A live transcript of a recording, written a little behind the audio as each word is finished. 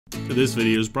This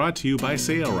video is brought to you by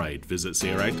Sailrite. Visit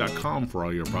Sailrite.com for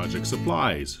all your project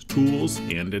supplies, tools,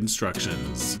 and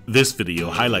instructions. This video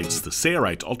highlights the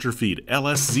Sailrite Ultrafeed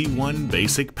LSZ-1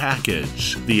 BASIC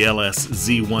package. The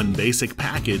LSZ-1 BASIC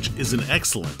package is an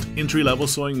excellent entry-level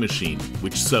sewing machine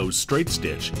which sews straight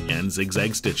stitch and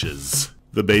zigzag stitches.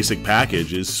 The basic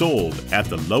package is sold at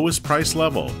the lowest price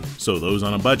level, so those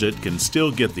on a budget can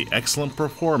still get the excellent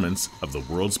performance of the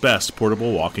world's best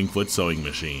portable walking foot sewing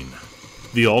machine.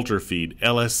 The Ultrafeed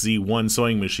LSZ-1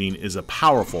 sewing machine is a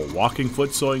powerful walking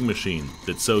foot sewing machine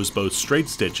that sews both straight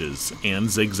stitches and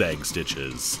zigzag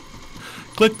stitches.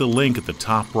 Click the link at the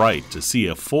top right to see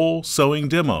a full sewing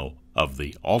demo of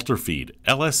the Ultrafeed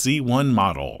LSZ-1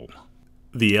 model.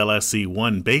 The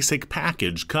LSZ-1 basic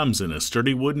package comes in a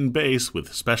sturdy wooden base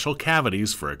with special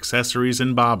cavities for accessories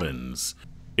and bobbins.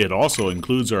 It also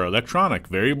includes our electronic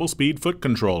variable speed foot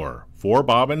controller, 4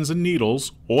 bobbins and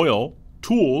needles, oil,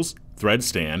 tools, thread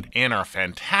stand, and our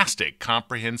fantastic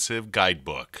comprehensive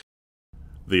guidebook.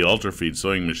 The Ultrafeed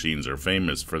sewing machines are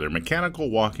famous for their mechanical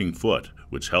walking foot,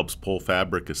 which helps pull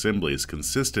fabric assemblies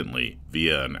consistently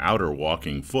via an outer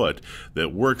walking foot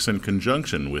that works in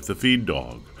conjunction with the feed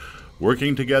dog.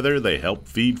 Working together, they help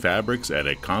feed fabrics at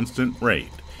a constant rate,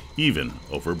 even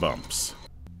over bumps.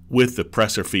 With the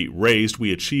presser feet raised,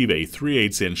 we achieve a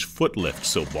 3/8" foot lift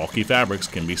so bulky fabrics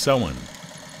can be sewn.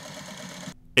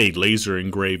 A laser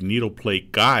engraved needle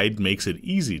plate guide makes it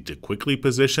easy to quickly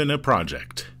position a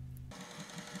project.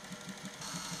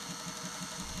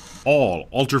 All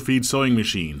Ultrafeed sewing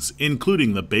machines,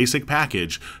 including the basic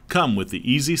package, come with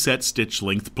the Easy Set stitch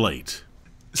length plate.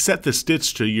 Set the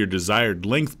stitch to your desired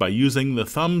length by using the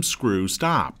thumb screw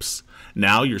stops.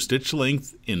 Now your stitch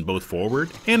length in both forward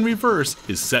and reverse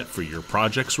is set for your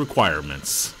project's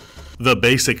requirements. The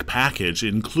basic package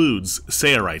includes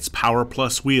Sailrite's Power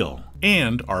Plus wheel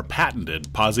and our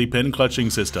patented posi pin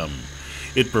clutching system.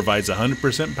 It provides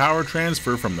 100% power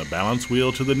transfer from the balance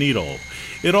wheel to the needle.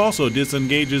 It also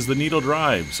disengages the needle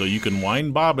drive so you can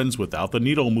wind bobbins without the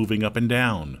needle moving up and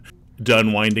down.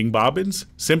 Done winding bobbins?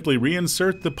 Simply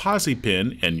reinsert the posi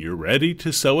pin and you're ready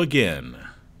to sew again.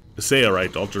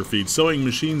 Sailrite Ultrafeed sewing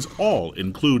machines all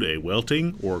include a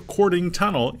welting or cording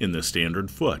tunnel in the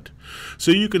standard foot, so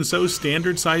you can sew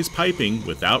standard size piping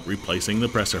without replacing the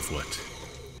presser foot.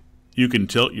 You can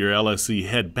tilt your LSZ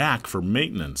head back for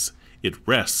maintenance. It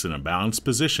rests in a balanced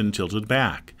position tilted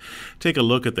back. Take a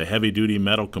look at the heavy-duty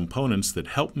metal components that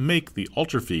help make the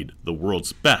Ultrafeed the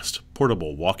world's best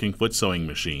portable walking foot sewing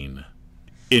machine.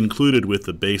 Included with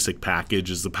the basic package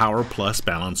is the Power Plus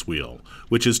balance wheel,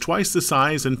 which is twice the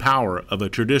size and power of a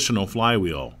traditional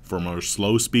flywheel for more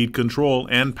slow speed control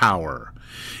and power.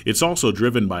 It's also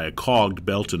driven by a cogged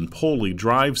belt and pulley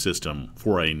drive system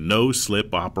for a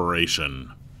no-slip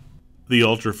operation. The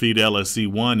Ultrafeed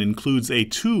LSZ-1 includes a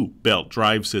 2-belt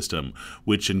drive system,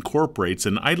 which incorporates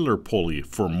an idler pulley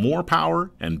for more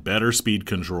power and better speed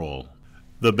control.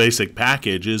 The basic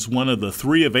package is one of the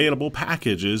 3 available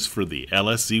packages for the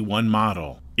LSZ-1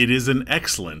 model. It is an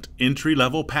excellent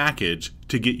entry-level package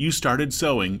to get you started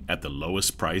sewing at the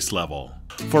lowest price level.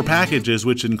 For packages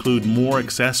which include more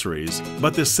accessories,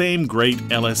 but the same great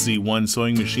LSZ-1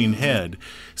 sewing machine head,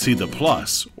 see the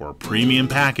Plus or Premium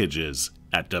packages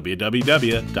at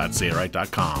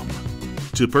www.sailrite.com.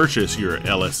 To purchase your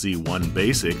LSZ-1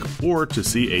 Basic or to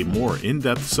see a more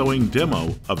in-depth sewing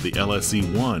demo of the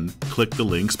LSZ-1, click the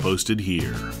links posted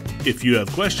here. If you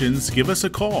have questions, give us a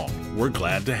call. We're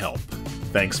glad to help.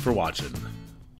 Thanks for watching.